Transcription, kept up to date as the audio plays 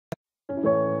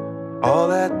All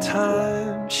that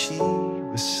time she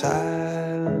was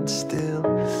silent still.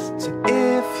 So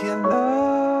if you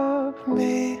love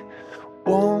me,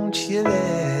 won't you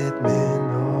let me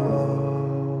know?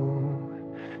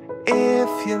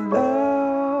 If you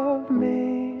love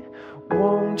me,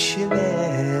 won't you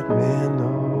let me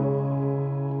know?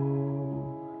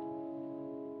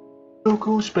 Look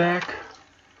who's back.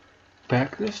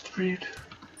 Back the street.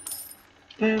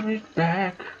 David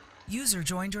back. User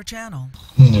joined your channel.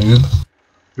 Noob.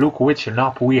 Look which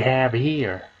knob we have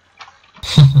here.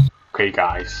 Okay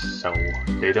guys, so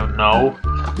they don't know.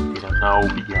 We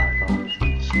are going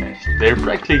to smash. They're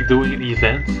practically doing an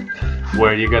event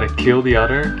where you gotta kill the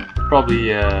other.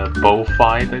 Probably a bow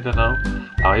fight, I don't know.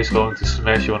 Now he's going to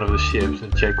smash one of the ships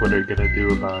and check what they're gonna do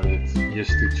about it.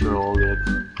 Just to troll it.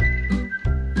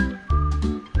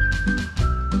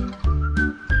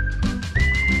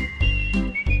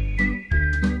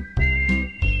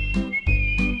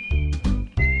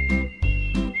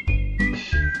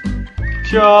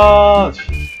 Charge!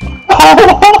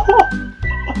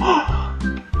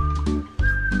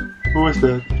 Who was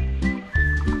that?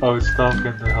 Oh, it's Stalk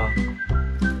in the hunt.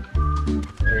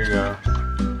 There you go.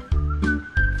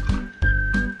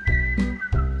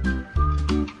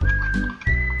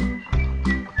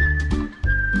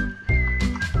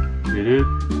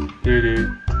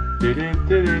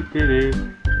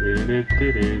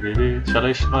 Shall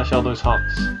I smash all those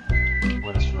hunts? I'm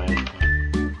gonna smash them.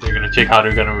 They're gonna check how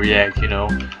they're gonna react, you know.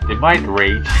 They might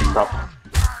rage.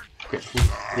 Okay.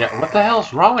 Yeah, what the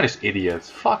hell's wrong with this idiot?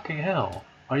 Fucking hell.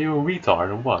 Are you a retard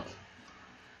or what?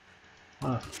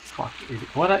 What a fuck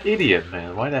idiot. What an idiot,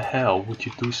 man. Why the hell would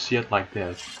you do shit like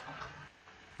this?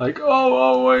 Like,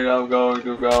 oh wait, I'm going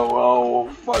to go. Oh,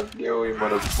 fuck you, you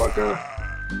motherfucker.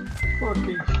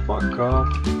 Fucking fuck off.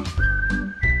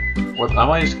 What,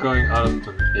 am I just going out of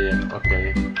the... Yeah,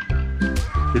 okay.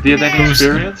 Did he have any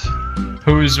experience?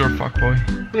 Who is your fuckboy?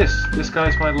 This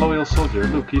guy's my loyal soldier.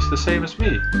 Look, he's the same as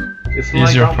me. It's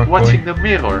He's like I'm watching fuckboy. the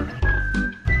mirror.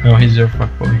 No, he's your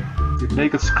fuckboy. You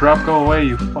naked scrub, go away,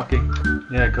 you fucking...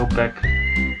 Yeah, go back.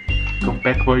 Go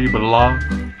back where you belong.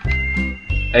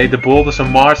 Hey, the Boltons are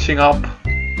marching up.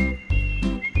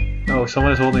 Oh,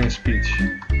 someone is holding a speech.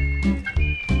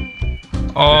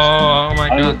 Oh my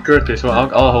god. I'm Curtis, well,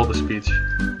 I'll hold the speech.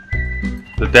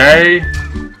 Today,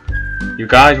 you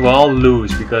guys will all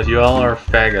lose because you all are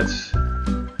faggots.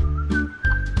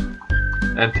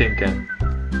 And Tinken.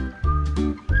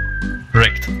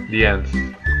 Wrecked. The end.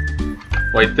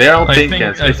 Wait, they're all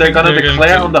Tinkens. If they're gonna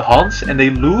declare on the Huns and they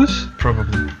lose,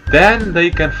 Probably. then they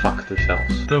can fuck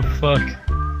themselves. The fuck?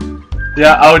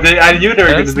 Yeah, oh, I knew they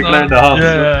were gonna declare the Huns.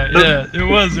 Yeah,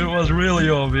 it was really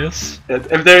obvious.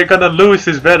 If they're gonna lose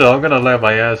this battle, I'm gonna let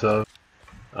my ass off.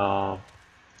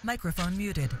 Microphone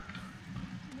muted.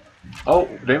 Oh,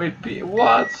 they made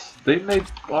what? They made...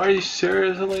 Are you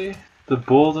seriously? The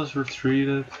Boltons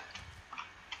retreated.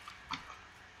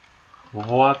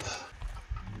 What?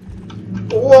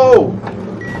 Whoa!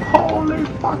 Holy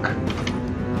fuck!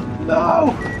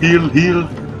 No! Heal, heal!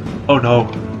 Oh no!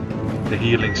 The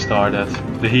healing started.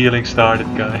 The healing started,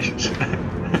 guys.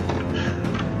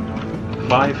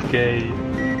 5k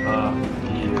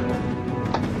heal.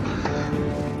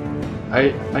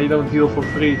 I don't heal for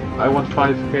free. I want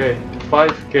 5k.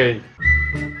 5k.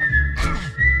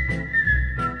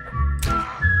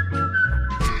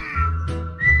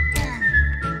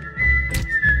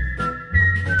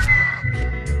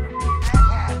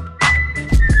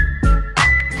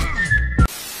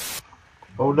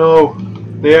 Oh no!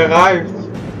 They arrived!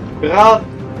 Run!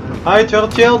 Hide your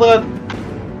children!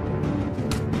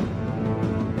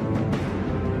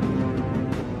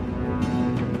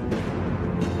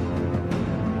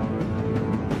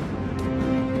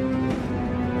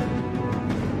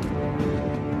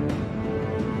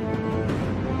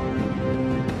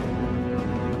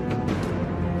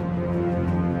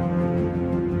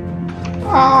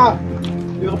 Ah!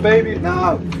 Your baby!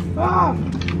 No! Ah!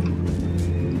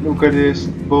 Look at this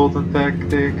Bolton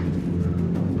tactic.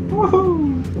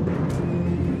 Woohoo!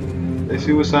 They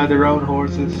suicide their own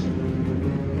horses.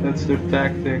 That's their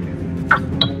tactic.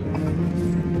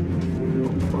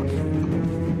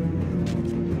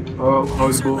 Oh,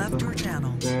 how's User left your Bolton?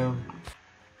 channel. Damn.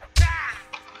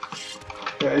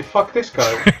 Yeah, fuck this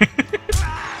guy.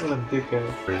 What a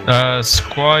dickhead.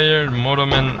 Squire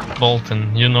Motorman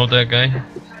Bolton. You know that guy?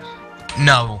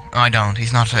 No, I don't.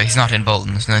 He's not in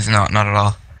Bolton. No, he's not at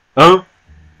all. Oh?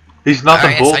 He's not a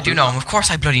Yes, Bolton? I do know him. Of course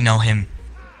I bloody know him.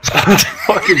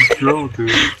 Fucking troll,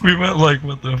 dude. We went like,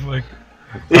 what the fuck?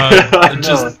 I know.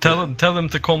 Just tell him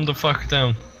to calm the fuck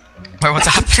down. Wait, what's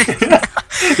happening?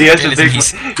 He has a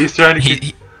Listen, big... He's trying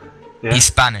to... Yeah. He's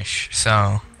Spanish,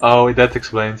 so... Oh, that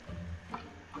explains.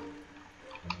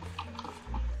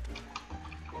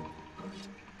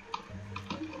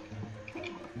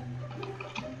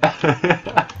 Look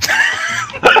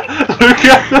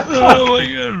at the Oh my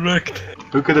god, wrecked.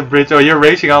 Look at the bridge. Oh, you're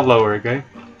racing out lower, okay?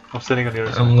 I'm standing on the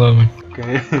other side. I'm loving.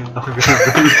 Okay, I'm gonna race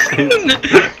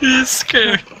it. He's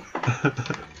scared.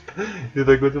 He's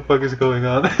like, what the fuck is going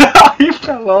on? He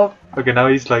fell off. Okay, now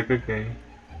he's like, okay.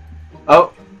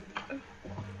 Oh!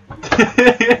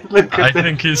 Look I at this.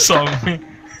 think he saw me.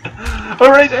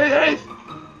 Oh, race, race, race!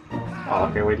 Oh,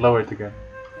 okay, wait, lower it again.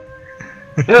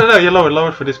 No, you lower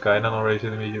it for this guy, and then I'll race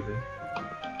it immediately.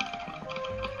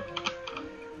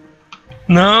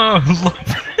 No, lower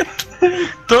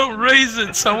it. Don't raise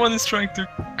it. Someone is trying to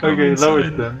come Okay, lower it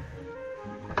inside. then.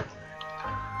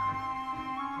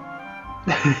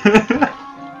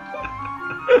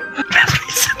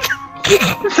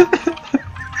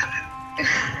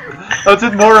 Oh, it's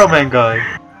that Moro Man guy.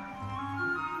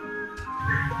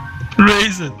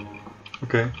 Raise it.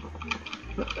 Okay.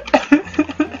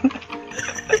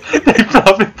 They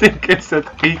probably think it's that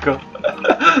Kiko.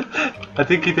 I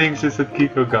think he thinks it's that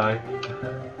Kiko guy.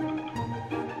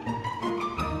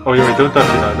 Oh, yeah, wait, don't touch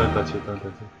it now, don't touch it, don't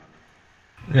touch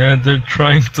it. Yeah, they're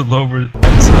trying to lower it.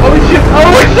 Oh shit!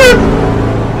 Oh shit!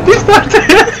 He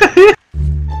started!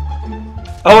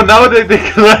 Oh, now they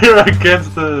declare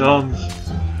against the Hans.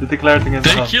 They declared against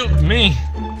They Hans. killed me.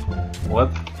 What?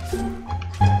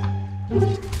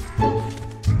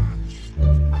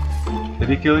 Did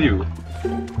he kill you?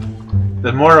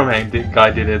 That Moro Man guy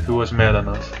did it, who was mad on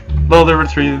us. Lol, they're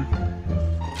retreating.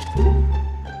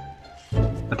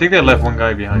 I think they left one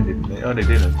guy behind, didn't they? Oh, they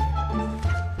didn't.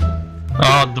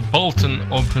 The Bolton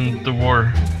opened the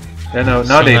war. Yeah, no,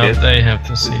 now So they now did. they have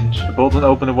to siege. The Bolton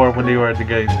opened the war when they were at the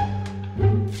gate.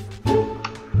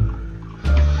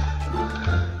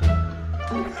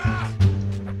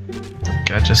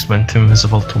 I just went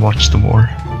invisible to watch the war.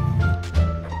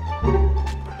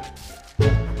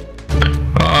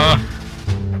 Ah!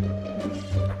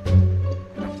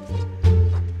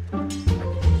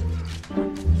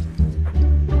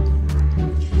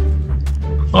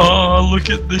 Oh, look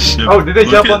at this ship! Oh, did they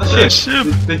Look jump at on the that ship?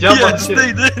 Did they jump on the yes, ship?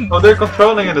 they did! Oh, they're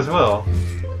controlling it as well.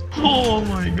 Oh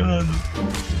my god.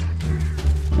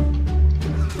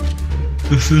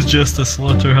 This is just a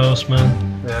slaughterhouse,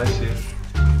 man. Yeah, I see.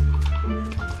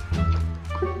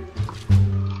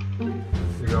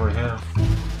 They're going here.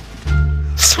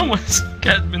 Someone's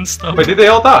cat been stopped. Wait, did they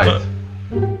all die?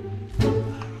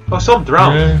 Oh, some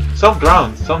drowned. Yeah. Some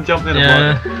drowned. Some jumped in the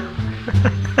water.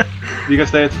 Yeah.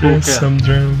 Because they had full Yes, cap. some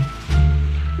drowned.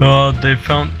 Oh, they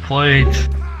found plate.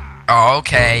 Oh,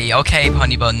 okay,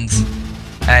 Honey Buns.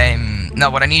 No,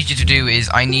 what I need you to do is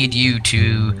I need you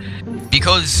to,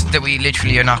 because that we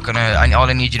literally are not gonna. All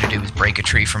I need you to do is break a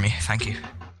tree for me. Thank you.